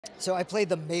So I played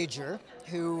the Major,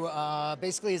 who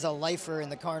basically is a lifer in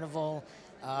the carnival,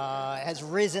 has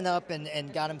risen up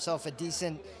and got himself a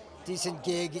decent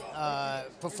gig,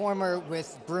 performer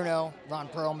with Bruno, Ron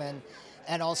Perlman,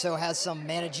 and also has some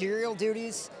managerial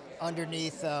duties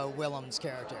underneath Willem's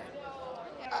character.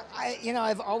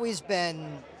 I've always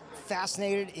been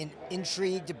fascinated and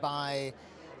intrigued by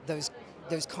those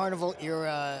carnival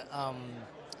era,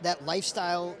 that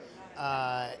lifestyle.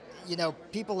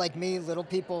 People like me, little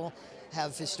people,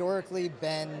 have historically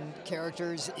been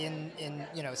characters in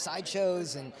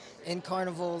sideshows and in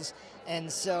carnivals,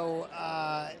 and so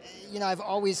I've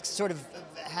always sort of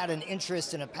had an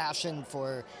interest and a passion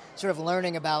for sort of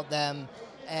learning about them,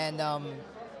 and I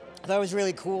thought it was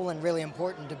really cool and really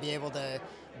important to be able to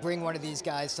bring one of these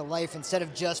guys to life instead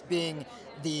of just being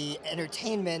the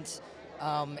entertainment.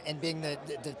 And being the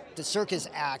circus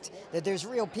act, that there's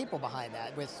real people behind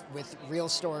that with real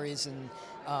stories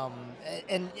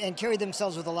and carry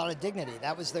themselves with a lot of dignity.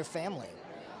 That was their family.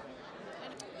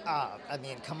 I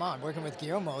mean, come on, working with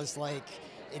Guillermo is like,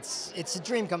 it's a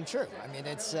dream come true. I mean,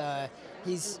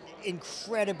 he's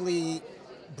incredibly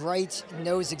bright,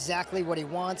 knows exactly what he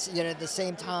wants, yet at the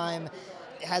same time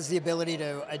has the ability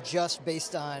to adjust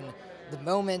based on the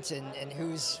moment and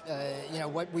who's,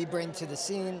 what we bring to the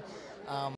scene.